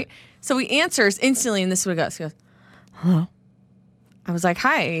day, right? Yeah. So he answers instantly, and this is what it goes. He goes, hello. I was like,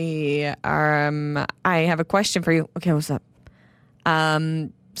 hi, I have a question for you. Okay, what's up?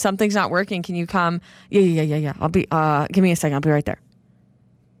 Something's not working. Can you come? Yeah. I'll be, give me a second. I'll be right there.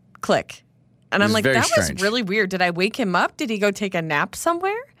 Click. And This I'm is like, very that strange. was really weird. Did I wake him up? Did he go take a nap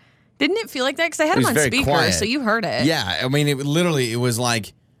somewhere? Didn't it feel like that? Because I had It him was on very speaker, quiet. so you heard it. Yeah, I mean, it was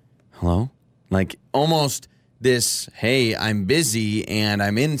like, hello? Like almost this, hey, I'm busy and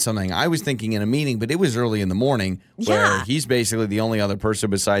I'm in something. I was thinking in a meeting, but it was early in the morning where Yeah. he's basically the only other person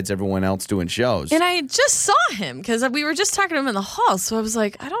besides everyone else doing shows. And I just saw him because we were just talking to him in the hall. So I was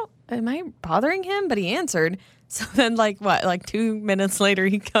like, am I bothering him? But he answered. So then like 2 minutes later,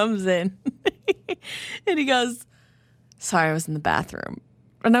 he comes in and he goes, sorry, I was in the bathroom.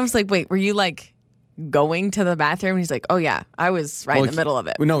 And I was like, wait, were you like going to the bathroom? He's like, oh, yeah, I was right in the middle of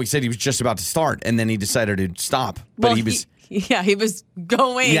it. Well, no, he said he was just about to start, and then he decided to stop. But he was... he was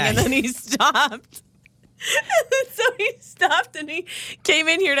going, and then he stopped. So he stopped, and he came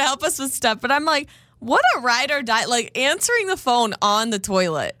in here to help us with stuff. But I'm like, what a ride or die. Like, answering the phone on the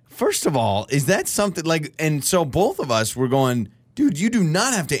toilet. First of all, is that something like... And so both of us were going, dude, you do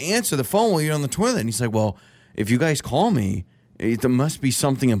not have to answer the phone while you're on the toilet. And he's like, well, if you guys call me, there must be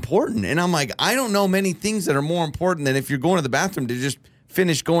something important. And I'm like, I don't know many things that are more important than if you're going to the bathroom to just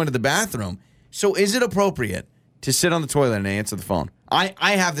finish going to the bathroom. So is it appropriate to sit on the toilet and answer the phone? I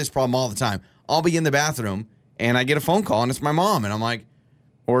have this problem all the time. I'll be in the bathroom and I get a phone call and it's my mom. And I'm like,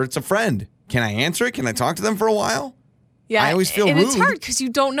 or it's a friend. Can I answer it? Can I talk to them for a while? Yeah, I always feel rude. rude. It's hard because you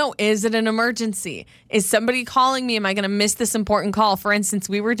don't know, is it an emergency? Is somebody calling me? Am I going to miss this important call? For instance,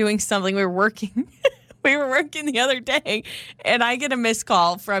 we were doing something. We were working. We were working the other day, and I get a missed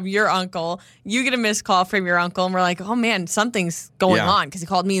call from your uncle. You get a missed call from your uncle, and we're like, oh, man, something's going on because he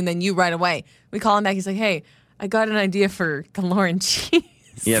called me and then you right away. We call him back. He's like, hey, I got an idea for the Lauren cheese.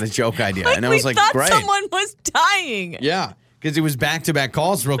 He had a joke idea. And I was like, thought great. Someone was dying. Yeah. Because it was back-to-back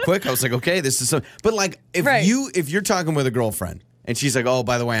calls real quick. I was like, okay, this is so. But like, if you're talking with a girlfriend and she's like, oh,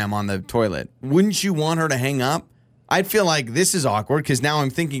 by the way, I'm on the toilet, wouldn't you want her to hang up? I'd feel like this is awkward because now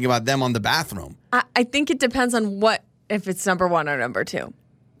I'm thinking about them on the bathroom. I think it depends on if it's number one or number two,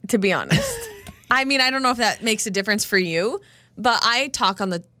 to be honest. I mean, I don't know if that makes a difference for you, but I talk on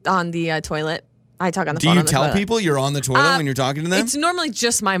the toilet. I talk on the phone on the toilet. Do you tell people you're on the toilet when you're talking to them? It's normally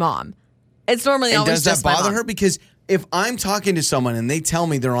just my mom. It's normally always just my mom. Does that bother her? Because if I'm talking to someone and they tell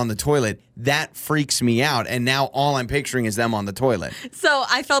me they're on the toilet, that freaks me out. And now all I'm picturing is them on the toilet. So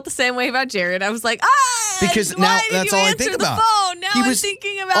I felt the same way about Jared. I was like, because now that's all I think about. Phone? Now I'm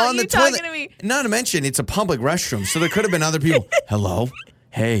thinking about you talking to me. Not to mention, it's a public restroom, so there could have been other people. Hello?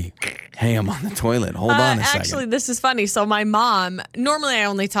 Hey, I'm on the toilet. Hold on a second. Actually, this is funny. So my mom, normally I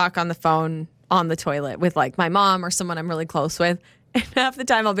only talk on the phone on the toilet with like my mom or someone I'm really close with. And half the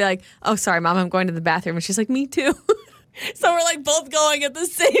time I'll be like, oh, sorry, Mom, I'm going to the bathroom. And she's like, me too. So we're like both going at the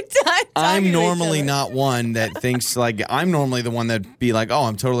same time. I'm normally not one that thinks like, I'm normally the one that'd be like, oh,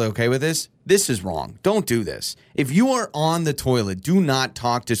 I'm totally okay with this. This is wrong. Don't do this. If you are on the toilet, do not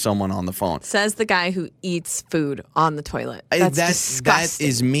talk to someone on the phone. Says the guy who eats food on the toilet. That's disgusting. That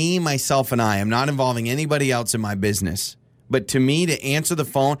is me, myself, and I. I'm not involving anybody else in my business. But to me, to answer the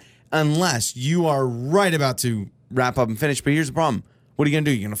phone, unless you are right about to wrap up and finish. But here's the problem. What are you going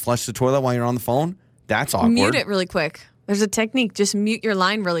to do? You're going to flush the toilet while you're on the phone? That's awkward. Mute it really quick. There's a technique. Just mute your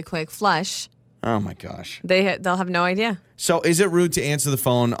line really quick. Flush. Oh, my gosh. They'll have no idea. So is it rude to answer the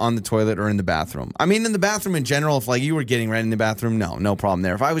phone on the toilet or in the bathroom? I mean, in the bathroom in general, if like you were getting ready in the bathroom, no problem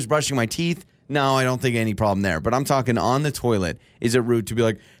there. If I was brushing my teeth, no, I don't think any problem there. But I'm talking on the toilet. Is it rude to be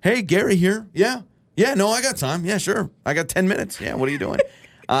like, hey, Gary here? Yeah, no, I got time. Yeah, sure. I got 10 minutes. Yeah, what are you doing?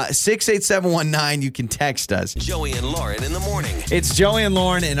 68719, you can text us. Joey and Lauren in the morning. It's Joey and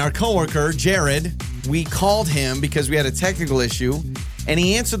Lauren and our coworker, Jared. We called him because we had a technical issue, and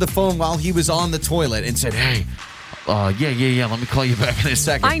he answered the phone while he was on the toilet and said, hey, yeah, let me call you back in a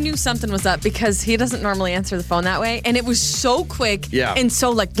second. I knew something was up because he doesn't normally answer the phone that way, and it was so quick and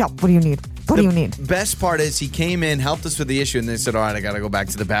so like, yeah, what do you need? What do you need? Best part is he came in, helped us with the issue, and they said, all right, I got to go back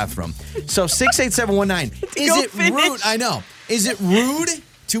to the bathroom. So 68719, is it rude? I know. Is it rude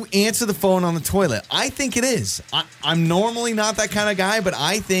to answer the phone on the toilet? I think it is. I'm normally not that kind of guy, but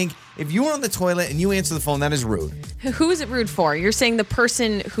I think if you are on the toilet and you answer the phone, that is rude. Who is it rude for? You're saying the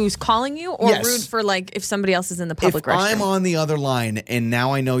person who's calling you, or rude for like if somebody else is in the public restroom? If I'm on the other line and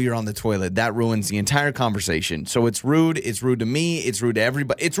now I know you're on the toilet, that ruins the entire conversation. So it's rude. It's rude to me. It's rude to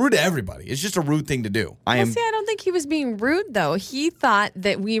everybody. It's rude to everybody. It's just a rude thing to do. I don't think he was being rude though. He thought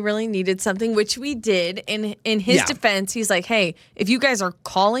that we really needed something, which we did. In his defense, he's like, "Hey, if you guys are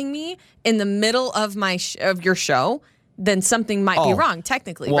calling me in the middle of of your show, then something might be wrong,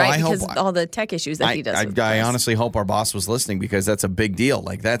 technically, right? Because of all the tech issues that he does. I honestly hope our boss was listening because that's a big deal.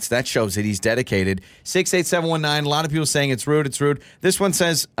 Like that shows that he's dedicated. 68719. A lot of people saying it's rude. It's rude. This one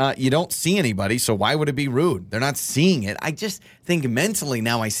says you don't see anybody, so why would it be rude? They're not seeing it. I just think mentally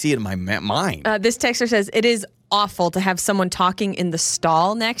now I see it in my mind. This texter says it is awful to have someone talking in the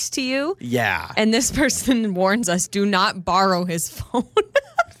stall next to you. Yeah. And this person warns us: do not borrow his phone.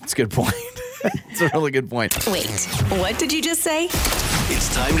 That's a good point. It's a really good point. Wait, what did you just say?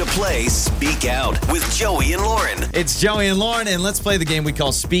 It's time to play Speak Out with Joey and Lauren. It's Joey and Lauren, and let's play the game we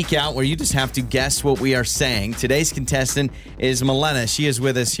call Speak Out, where you just have to guess what we are saying. Today's contestant is Milena. She is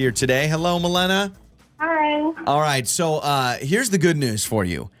with us here today. Hello, Milena. Hi. All right, so here's the good news for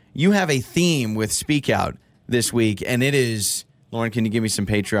you. You have a theme with Speak Out this week, and it is, Lauren, can you give me some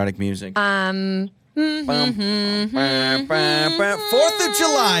patriotic music? of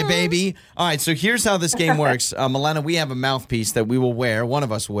July, baby. All right, so here's how this game works. Milena, we have a mouthpiece that we will wear. One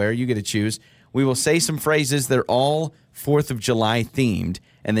of us will wear. You get to choose. We will say some phrases. They're all 4th of July themed,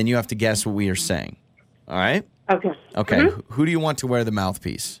 and then you have to guess what we are saying. All right? Okay. Okay. Mm-hmm. Who do you want to wear the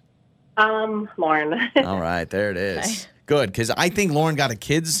mouthpiece? Lauren. All right, there it is. Good, because I think Lauren got a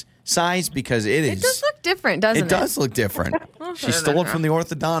kid's size because it does look different, doesn't it? It does look different. She stole it from the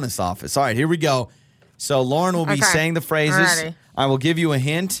orthodontist office. All right, here we go. So Lauren will be saying the phrases. Alrighty. I will give you a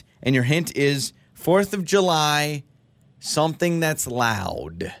hint, and your hint is 4th of July, something that's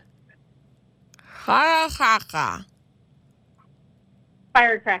loud. Firecracker.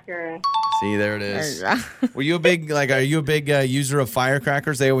 See, there it is. There you go. Are you a big user of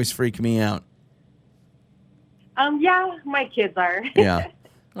firecrackers? They always freak me out. Yeah, my kids are. Yeah.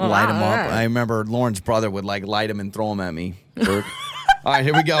 Light them up. all right. I remember Lauren's brother would light them and throw them at me. All right,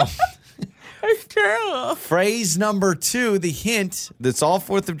 here we go. It's true. Phrase number 2, the hint, that's all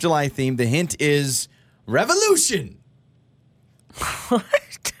 4th of July themed. The hint is revolution.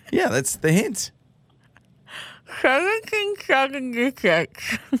 What? Yeah, that's the hint.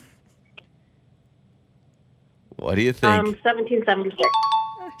 1776. What do you think? 1776.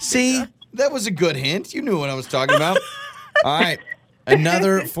 See, that was a good hint. You knew what I was talking about. All right.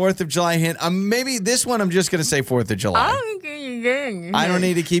 Another 4th of July hint. Maybe this one I'm just going to say 4th of July. I don't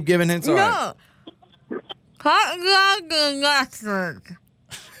need to keep giving hints. All right. No. Hot dog and mustard.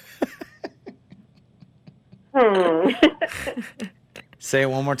 Say it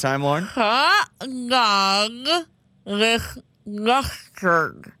one more time, Lauren. Hot dog with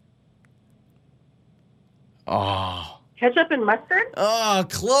mustard. Oh. Ketchup and mustard? Oh,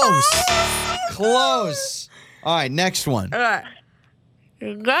 close. Close. All right, next one.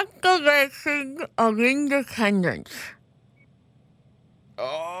 Declaration of Independence.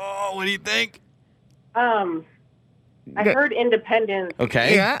 Oh, what do you think? I heard independence.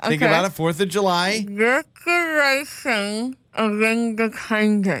 Okay. Yeah, Think okay. about it. 4th of July. Declaration of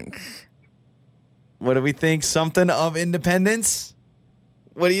Independence. What do we think? Something of independence?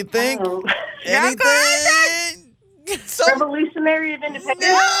 What do you think? Oh. Anything? Revolutionary of independence.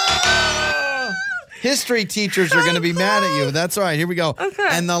 No! History teachers are going to be mad at you. That's all right. Here we go. Okay.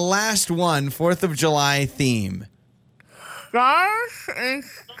 And the last one, 4th of July theme. Stars and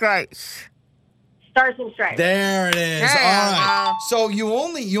Stripes. Stars and Stripes. There it is. There you All right. go. So you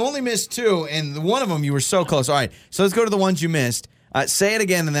only missed 2, and one of them you were so close. All right. So let's go to the ones you missed. Say it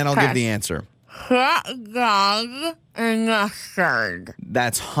again, and then I'll give the answer. Hot dog and mustard.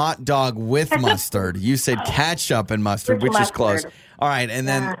 That's hot dog with mustard. You said ketchup and mustard, With which is close. mustard. All right. And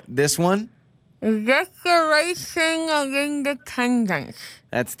then this one? Declaration of Independence.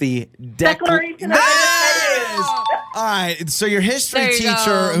 That's the Declaration of Independence. All right. So your history There you teacher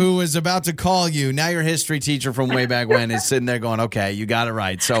go. who was about to call you, now your history teacher from way back when is sitting there going, okay, you got it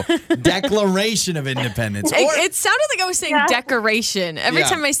right. So Declaration of Independence. Or, It sounded like I was saying decoration. Every Yeah.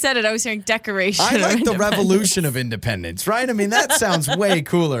 time I said it, I was saying decoration. I of like the Independence. revolution of independence, right? I mean, that sounds way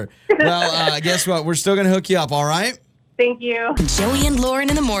cooler. Well, guess what? We're still going to hook you up, all right? Thank you. Joey and Lauren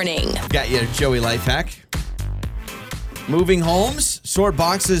in the morning. Got you a Joey life hack. Moving homes, sort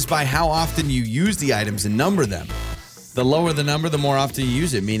boxes by how often you use the items and number them. The lower the number, the more often you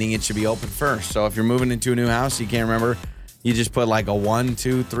use it, meaning it should be open first. So if you're moving into a new house, you can't remember, you just put like a 1,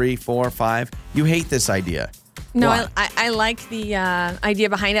 2, 3, 4, 5. You hate this idea. No, Why? I like the idea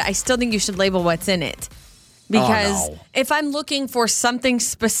behind it. I still think you should label what's in it. Because no. if I'm looking for something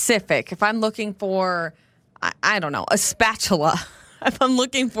specific, if I'm looking for, I don't know, a spatula, if I'm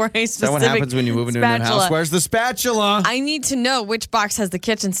looking for a specific Is that what happens when you move into a new spatula, house? Where's the spatula? I need to know which box has the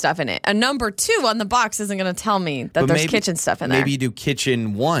kitchen stuff in it. A number 2 on the box isn't going to tell me that But there's maybe- kitchen stuff in there. Maybe you do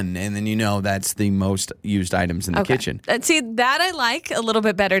kitchen 1, and then you know that's the most used items in the Okay. kitchen. See, that I like a little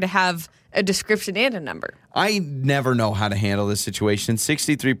bit better to have a description and a number. I never know how to handle this situation.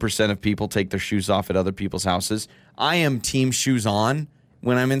 63% of people take their shoes off at other people's houses. I am team shoes on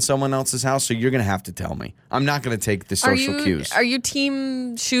when I'm in someone else's house, so you're going to have to tell me. I'm not going to take the social cues. Are you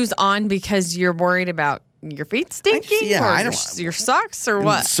team shoes on because you're worried about your feet stinking? yeah, or I your, don't- your socks or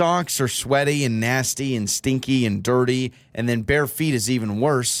what? Socks are sweaty and nasty and stinky and dirty, and then bare feet is even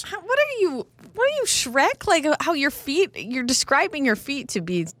worse. What are you, Shrek? Like how your feet, you're describing your feet to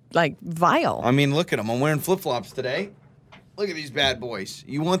be like vile. I mean, look at them. I'm wearing flip-flops today. Look at these bad boys.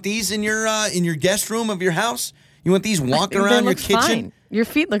 You want these in your guest room of your house? You want these walking They around your look kitchen? fine. Your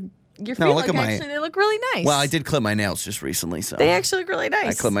feet look look at my- actually, they look really nice. Well, I did clip my nails just recently, so They actually look really nice.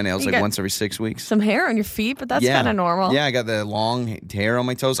 I clip my nails You like got once every 6 weeks. some hair on your feet, but that's kind of normal. Yeah, I got the long hair on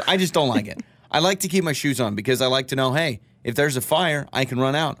my toes. I just don't like it. I like to keep my shoes on because I like to know, hey, if there's a fire, I can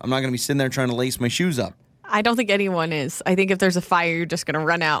run out. I'm not going to be sitting there trying to lace my shoes up. I don't think anyone is. I think if there's a fire, you're just going to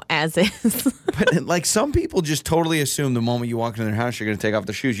run out as is. But like some people just totally assume the moment you walk into their house, you're going to take off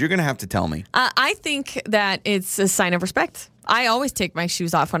the shoes. You're going to have to tell me. I think that it's a sign of respect. I always take my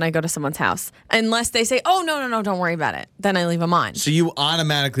shoes off when I go to someone's house. Unless they say, oh, no, don't worry about it. Then I leave them on. So you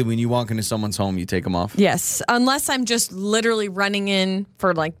automatically, when you walk into someone's home, you take them off? Yes. Unless I'm just literally running in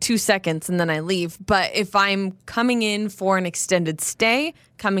for like 2 seconds and then I leave. But if I'm coming in for an extended stay,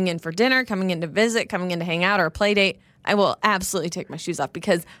 coming in for dinner, coming in to visit, coming in to hang out or a play date, I will absolutely take my shoes off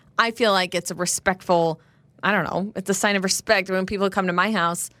because I feel like it's a respectful, I don't know, it's a sign of respect. When people come to my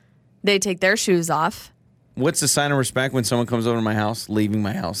house, they take their shoes off. What's the sign of respect when someone comes over to my house, leaving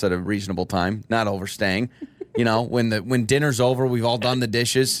my house at a reasonable time, not overstaying? You know, when dinner's over, we've all done the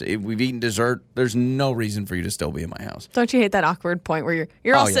dishes, we've eaten dessert, there's no reason for you to still be in my house. Don't you hate that awkward point where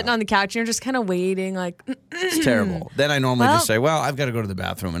you're all sitting on the couch and you're just kind of waiting like... It's terrible. Then I normally just say, well, I've got to go to the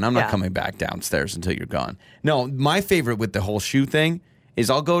bathroom and I'm not coming back downstairs until you're gone. No, my favorite with the whole shoe thing is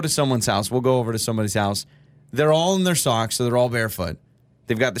I'll go to someone's house, we'll go over to somebody's house, they're all in their socks, so they're all barefoot.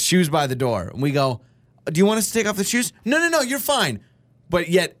 They've got the shoes by the door. And we go, do you want us to take off the shoes? No, you're fine. But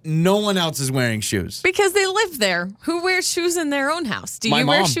yet no one else is wearing shoes. Because they live there. Who wears shoes in their own house? Do you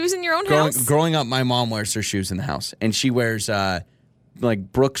wear shoes in your own house? Growing up, my mom wears her shoes in the house. And she wears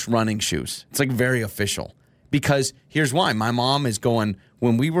like Brooks running shoes. It's like very official. Because here's why. My mom is going,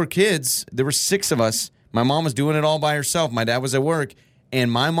 when we were kids, there were 6 of us. My mom was doing it all by herself. My dad was at work. And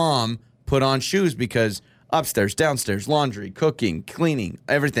my mom put on shoes because upstairs, downstairs, laundry, cooking, cleaning,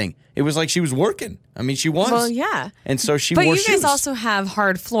 everything. It was like she was working. I mean, she was. Well, yeah. And so she wore shoes. But you guys also have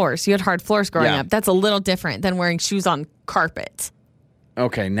hard floors. You had hard floors growing up. That's a little different than wearing shoes on carpet.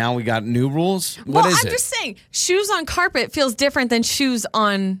 Okay, now we got new rules? What is it? I'm just saying, shoes on carpet feels different than shoes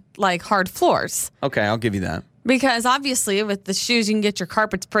on, like, hard floors. Okay, I'll give you that. Because obviously with the shoes, you can get your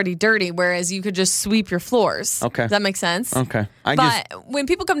carpets pretty dirty, whereas you could just sweep your floors. Okay. Does that make sense? Okay. But when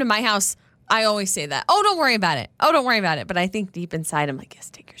people come to my house, I always say that. Oh, don't worry about it. Oh, don't worry about it. But I think deep inside, I'm like, yes,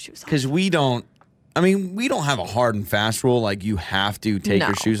 take your shoes off. Because we don't have a hard and fast rule like you have to take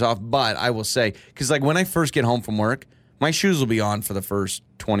your shoes off. But I will say, because like when I first get home from work, my shoes will be on for the first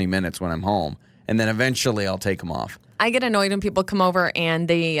 20 minutes when I'm home. And then eventually I'll take them off. I get annoyed when people come over and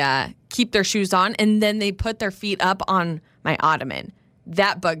they keep their shoes on and then they put their feet up on my ottoman.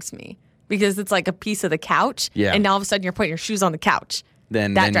 That bugs me because it's like a piece of the couch. Yeah. And all of a sudden you're putting your shoes on the couch.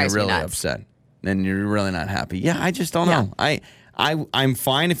 Then you're really upset. Then you're really not happy. Yeah, I just don't know. I'm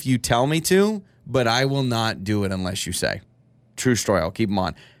fine if you tell me to, but I will not do it unless you say. True story. I'll keep them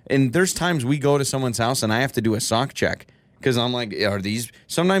on. And there's times we go to someone's house and I have to do a sock check because I'm like,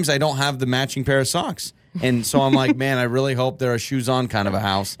 sometimes I don't have the matching pair of socks. And so I'm like, man, I really hope there are shoes on kind of a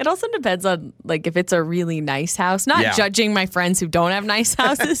house. It also depends on like if it's a really nice house. Not judging my friends who don't have nice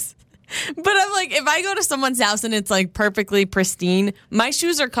houses. But I'm like, if I go to someone's house and it's like perfectly pristine, my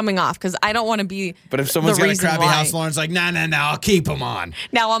shoes are coming off because I don't want to be. But if someone's got a crappy house, Lauren's like, no, I'll keep them on.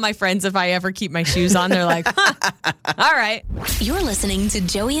 Now all my friends, if I ever keep my shoes on, they're like, all right. You're listening to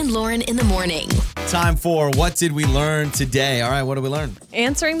Joey and Lauren in the morning. Time for What Did We Learn Today? All right, what did we learn?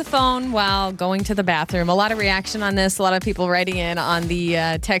 Answering the phone while going to the bathroom. A lot of reaction on this. A lot of people writing in on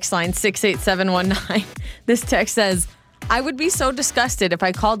the text line 68719. This text says, I would be so disgusted if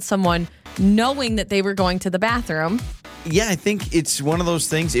I called someone knowing that they were going to the bathroom. Yeah, I think it's one of those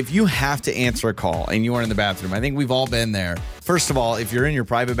things. If you have to answer a call and you are in the bathroom, I think we've all been there. First of all, if you're in your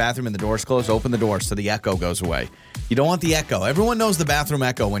private bathroom and the door's closed, open the door so the echo goes away. You don't want the echo. Everyone knows the bathroom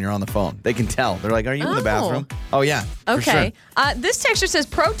echo when you're on the phone. They can tell. They're like, are you in the bathroom? Oh, yeah. Okay. Sure. This texter says,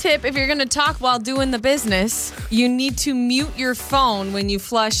 pro tip, if you're going to talk while doing the business, you need to mute your phone when you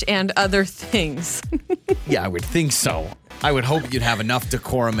flush and other things. Yeah, I would think so. I would hope you'd have enough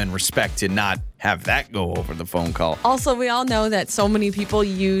decorum and respect to not have that go over the phone call. Also, we all know that so many people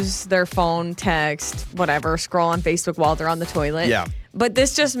use their phone, text, whatever, scroll on Facebook while they're on the toilet. Yeah. But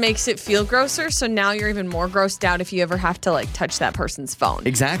this just makes it feel grosser, so now you're even more grossed out if you ever have to, like, touch that person's phone.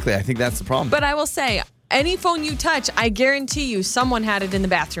 Exactly. I think that's the problem. But I will say, any phone you touch, I guarantee you someone had it in the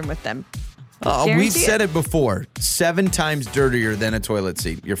bathroom with them. We've said it before. 7 times dirtier than a toilet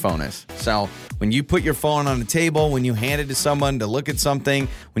seat, your phone is. So when you put your phone on a table, when you hand it to someone to look at something,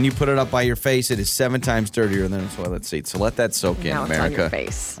 when you put it up by your face, it is 7 times dirtier than a toilet seat. So let that soak in, America. It's on your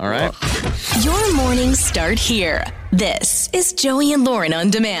face. All right? Your mornings start here. This is Joey and Lauren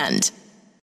on Demand.